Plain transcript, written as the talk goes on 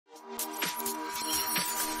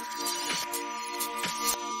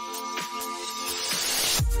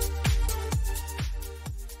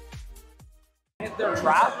hit their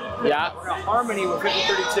trap, yeah, we're gonna harmony with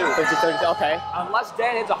 50-32. 50-32, okay. Unless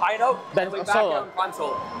Dan hits a high note, then we back solo. out and climb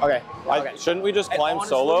solo. Okay. Shouldn't we just climb honestly,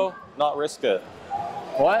 solo? Not risk it.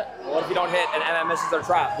 What? What if you don't hit and MM misses their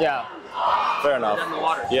trap? Yeah. Fair enough. In the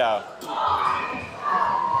water. Yeah.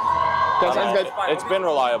 That sounds good. It's been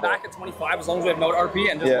reliable. Back at 25 as long as we have no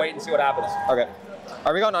RP and just wait and see what happens. Okay.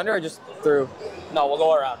 Are we going under or just through? No, we'll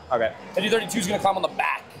go around. Okay. 50-32 is gonna climb on the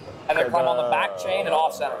back. And then climb on the back chain and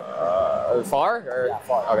off center. Far? Or? Yeah,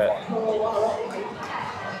 far. Okay.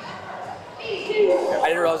 I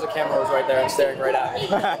didn't realize the camera was right there and staring right at me.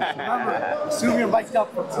 Remember, assume you're mic'd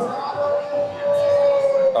up for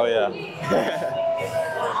Oh yeah.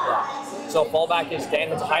 So fallback is Dan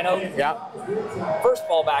hits a high note. Yeah. First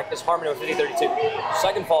fallback is harmony with 50-32.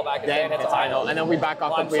 Second fallback is Dan hits a high note. And then we back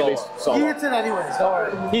off Climb completely He solo. hits it anyways, don't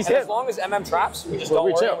worry. He's And hit. as long as MM traps, we just don't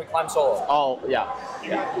We worry chill. and we climb solo. Oh, yeah.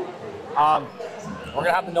 We're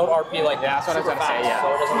gonna have the note RP like Yeah, that's what I was super gonna say, fast, yeah. so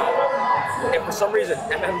it doesn't matter. If for some reason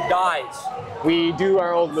MM dies, We do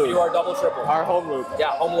our old loop. do our double triple. Our home loop.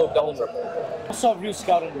 Yeah, home loop, double triple. I saw real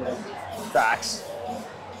scout into it. Facts.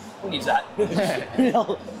 Who needs that?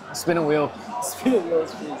 Real. Spin a wheel. Spin the wheel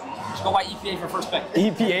is crazy. Just go by EPA for first pick.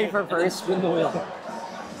 EPA for first. Spin the wheel.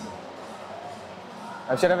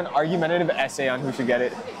 I should have an argumentative essay on who should get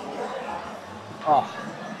it. Oh.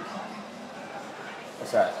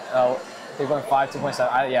 What's that? Oh, 3.5,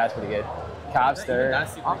 2.7. Yeah, that's pretty good. Cavs third.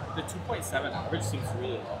 The 2.7 average seems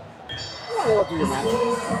really low. We'll do your match.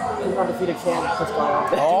 You're undefeated can. Let's go.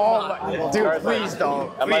 Oh, dude, please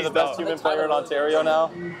don't. Am I the best human player in Ontario now?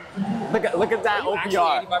 Look at that Actually,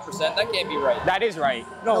 OPR. 85%, that can't be right. That is right.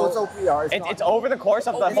 No, it's OPR. It's over the course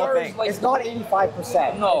of the whole OPR is thing. like- It's not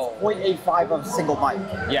 85%. No. It's 0.85 of a single mic.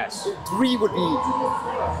 Yes. 3 would be.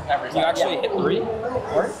 Can you actually hit 3?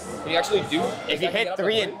 Can you actually do? If you hit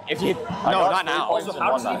 3 and if you hit, I no, got not 3 now. points Also, in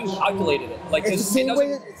how one does it even match. calculate it? Like, It's the same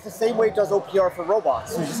way. It's the same way it does OPR for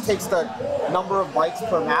robots. So it just takes the number of mics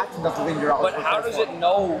per match and does the linear out. But how does it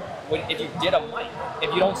know if you did a mic?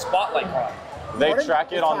 If you don't spotlight climb? They Pardon?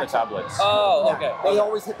 track it on the tablets. Oh, Yeah, okay. They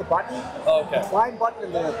always hit the button. Okay. The climb button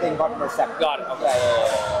and the thing button are separate. Got it.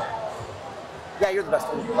 Okay. Yeah, you're the best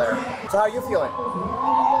player. So how are you feeling?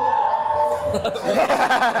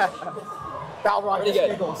 Battle Rock Pretty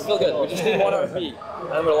good. giggles. Feel good. We just need 1 RP,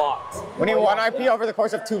 and then we're locked. We need 1 RP over the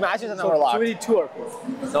course of 2 matches and then we're So locked. we need 2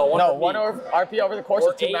 RP. No, 1 No, RP. 1 RP over the course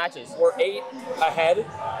We're of 2 8 matches. We're 8 ahead.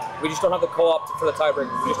 We just don't have the co-op for the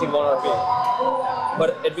tiebreaker. We just need 1 RP.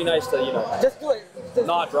 But it'd be nice to, Just do it. Just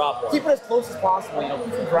not drop one. keep it as close as possible.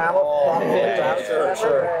 Grab it. Yeah,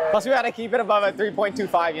 sure. Plus we gotta keep it above a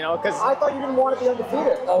 3.25, because I thought you didn't want to be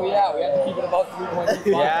undefeated. Oh yeah, we have to keep it about 3.25.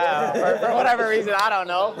 yeah, for whatever reason, I don't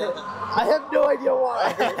know. I have no idea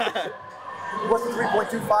why. What's the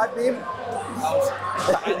 3.25 mean?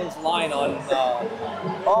 Tyler's line on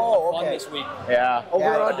Oh, fun okay. this week. Yeah. Over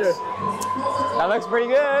Yeah, under. That looks pretty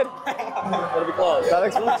good. It'll be close. That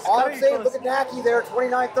looks All I'm saying, look at Naki there,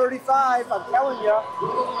 29.35. I'm telling you,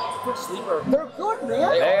 Good sleeper. they're good,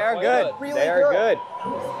 man. They are good. Really They are good.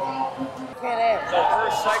 Can't ask. So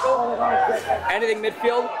first cycle, anything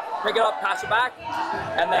midfield, pick it up, pass it back,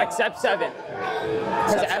 and then Except 7.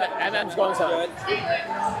 Because MM's going 7. good.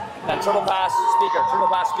 Then triple pass, speaker, triple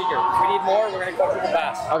pass, speaker. If we need more, we're gonna go triple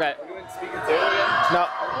pass. Okay. We're doing speaker 2 again.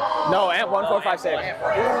 No, amp 1, 4, 5, 6.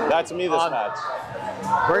 That's me this match.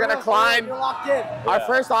 We're gonna climb. You're locked in. Our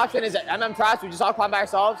first option is MM traps. We just all climb by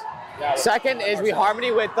ourselves. Second is we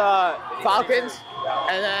harmony with Falcons.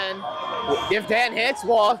 And then if Dan hits,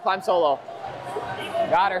 we'll all climb solo.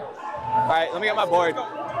 Got her. All right, let me get my board.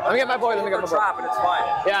 Let me get my board. Let me get my board. Trap and it's fine.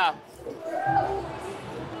 Yeah.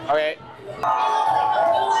 Okay.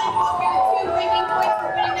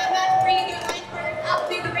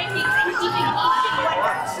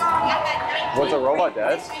 What's a robot,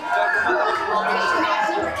 Dad?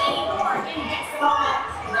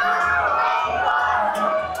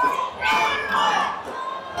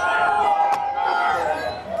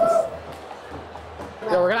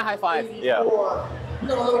 Yeah, we're gonna high five. Yeah.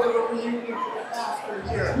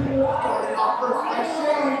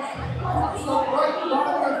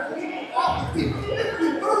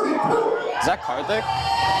 Is that Karthik?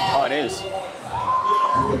 Oh, it is.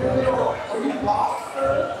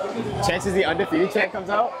 Chances the undefeated chant comes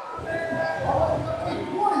out?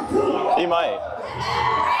 He might.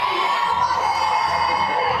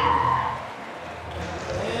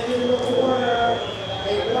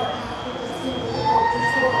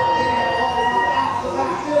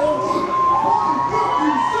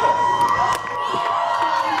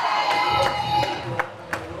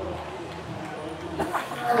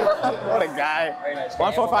 What a guy. guy. Very nice.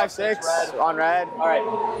 1456 on red. All right.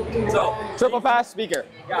 So, Triple pass speaker.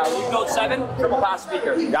 yeah, leaf note 7, triple pass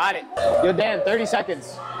speaker. Got it. Yo, Dan, 30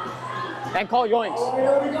 seconds. And call yoinks.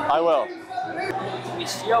 I will. Can you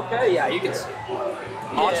see okay? Yeah, you can see.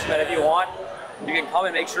 Awesome, and if you want, you can come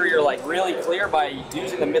and make sure you're like really clear by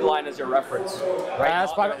using the midline as your reference. Right?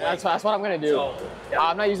 That's what I'm gonna do. So, yeah.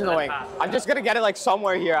 I'm not using the wing. I'm just gonna get it like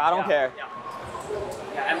somewhere here. I don't care. Yeah.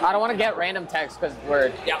 Yeah, I don't want to get random text because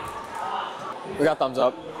yeah. we got thumbs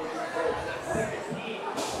up.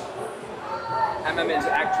 MM is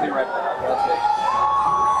actually right there. That's it.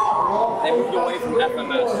 They moved away from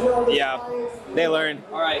FMS. Yeah, they learned.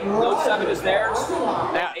 All right, note 7 is theirs.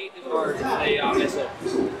 Yeah. 8 is ours. They miss it.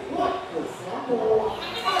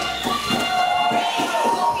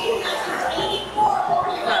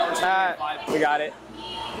 We got it.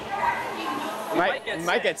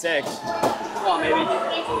 Might get 6. Come on, maybe.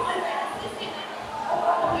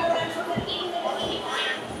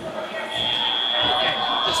 Okay,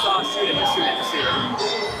 just shoot it.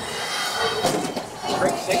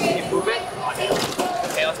 Break 6, can you move it?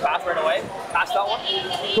 Okay, let's pass right away. Pass that one.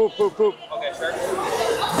 Poop. Okay, sure.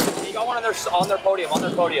 You got one on their podium.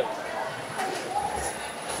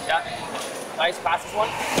 Yeah. Nice. Pass this one.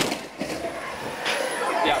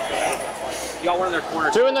 Yeah. You got one in their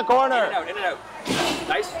corner. 2 in the corner. In and out.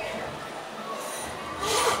 Nice.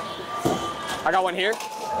 I got one here.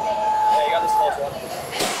 Yeah, you got this close one.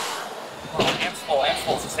 Oh, amp's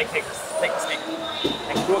full. Just take the sneak.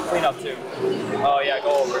 And do a cleanup too. Oh yeah,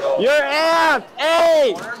 go over. You're amped.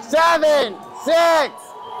 8, 7, 6,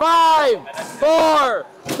 5, 4,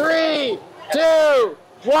 3, 2,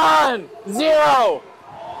 1, 0.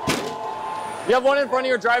 You have one in front of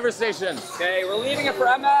your driver's station. Okay, we're leaving it for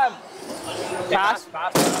MM. Okay, Pass. Okay,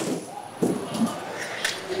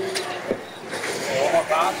 one more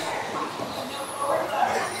pass.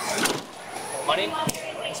 Money.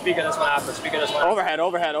 Speak of this one after. Overhead.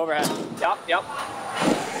 Yep.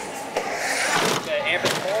 Okay, amp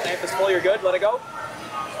is full, you're good, let it go.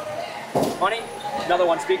 Money, another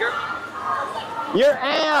one, speaker. You're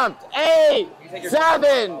amped. 8,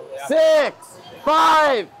 7, 6,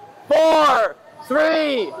 5, 4,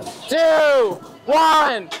 3, 2,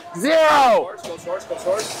 1, 0. Go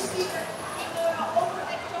source.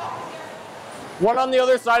 One on the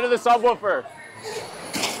other side of the subwoofer.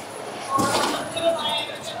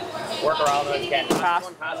 Work around it if you can. Pass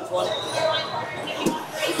this one.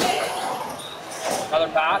 Another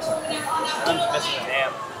pass. I'm just missing an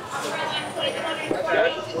amp.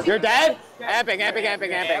 Good. You're dead? Amping.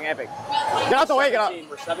 Get out the way, get out.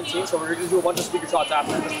 We're 17, so we're going to do a bunch of speaker shots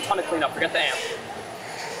after. Just a ton of cleanup. Forget the amp.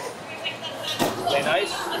 Play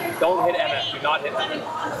nice. Don't hit MF. Do not hit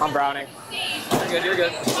MF. I'm browning. You're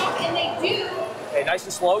good. Okay, nice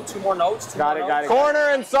and slow. 2 more notes. Got it. Corner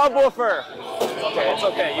and subwoofer. It's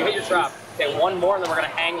okay. You hit your trap. Okay, one more, and then we're going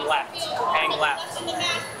to hang left.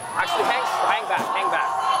 Actually, hang back.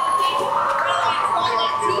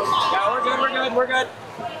 Yeah, we're good.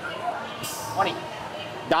 20.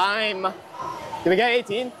 Dime. Can we get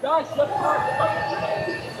 18? Guys, let's go.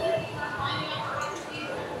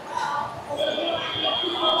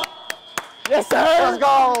 Yes, sir. Let's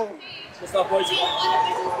go. Good stuff, boys.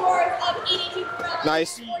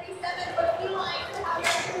 Nice.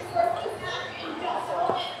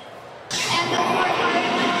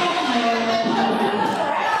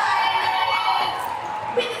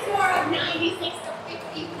 With a score of 96 to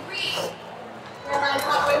 53. Carolina's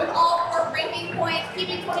got away with all 4 breaking points,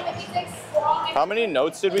 keeping 2056 strong. How many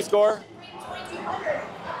notes did we score? 2200.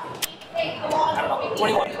 I don't know.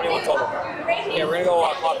 21 total. Okay, we're gonna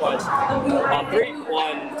go clockwise. On 3,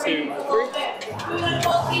 1, 2, 3.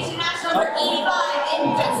 Qualification match number 85 in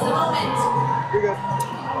just a moment. You're good.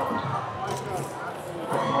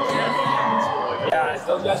 Yeah,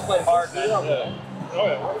 those guys played hard, man. Oh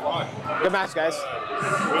yeah, we're fine. Good match, guys.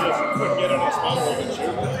 We just couldn't get on a spot where we could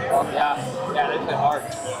shoot. Yeah, they played hard.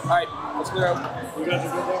 All right, let's clear out. You guys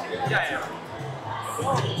are good though? Yeah.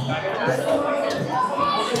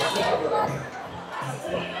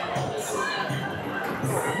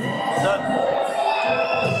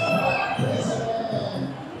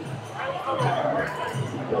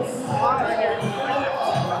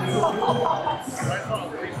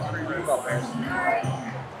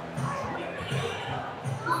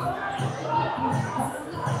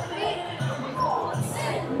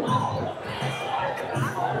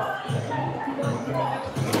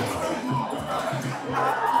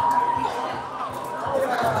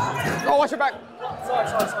 Oh, watch your back. Sorry.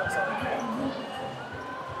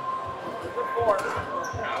 Good 4.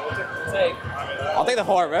 Take. I'll take the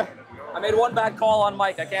 4, bro. I made one bad call on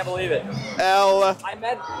Mike. I can't believe it. L. I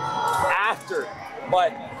meant after,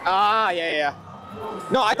 but Ah, yeah.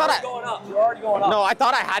 No, I thought going up. You're already going up. No, I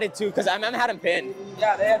thought I had it too because MM had him pinned.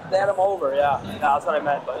 Yeah, they had him over. Yeah, that's what I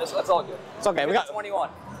meant. But that's all good. It's okay. We got 21.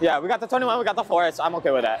 Yeah, we got the 21. We got the 4. So I'm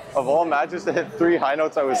okay with that. Of all matches to hit 3 high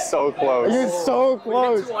notes, I was so close. You're so We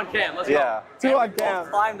close. hit 2 on cam. Let's Yeah. go. 2 on And we both cam.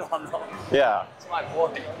 climbed on them. Yeah. That's my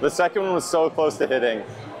boy. The second one was so close to hitting.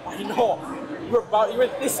 I know. You were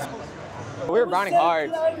this. We were grinding hard.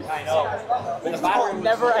 I know. But the battery was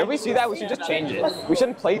never. If we see that, we should just change it. We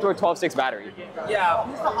shouldn't play through a 12.6 battery. Yeah.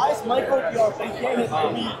 He's the highest mic OPR, but he can't hit the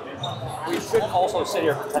lead. We should also sit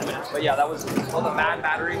here for 10 minutes. But yeah, that was on the bad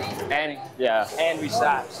battery. And yeah. And we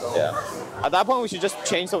sat. So. Yeah. At that point, we should just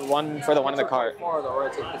change the one for the one in the cart. Far though,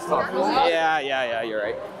 right? It's tough. Yeah, you're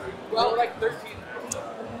right. Well, like 13.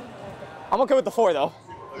 I'm okay with the 4 though.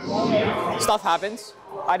 Stuff happens.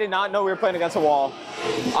 I did not know we were playing against a wall.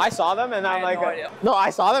 I saw them and I'm like, no idea. no, I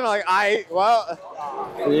saw them and I'm like,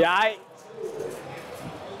 yeah.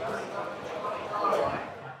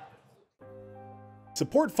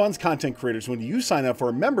 Support funds content creators when you sign up for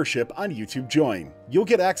a membership on YouTube Join. You'll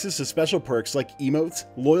get access to special perks like emotes,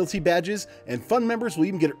 loyalty badges, and fund members will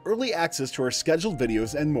even get early access to our scheduled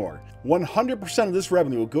videos and more. 100% of this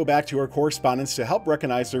revenue will go back to our correspondents to help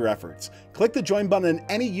recognize their efforts. Click the join button in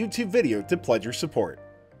any YouTube video to pledge your support.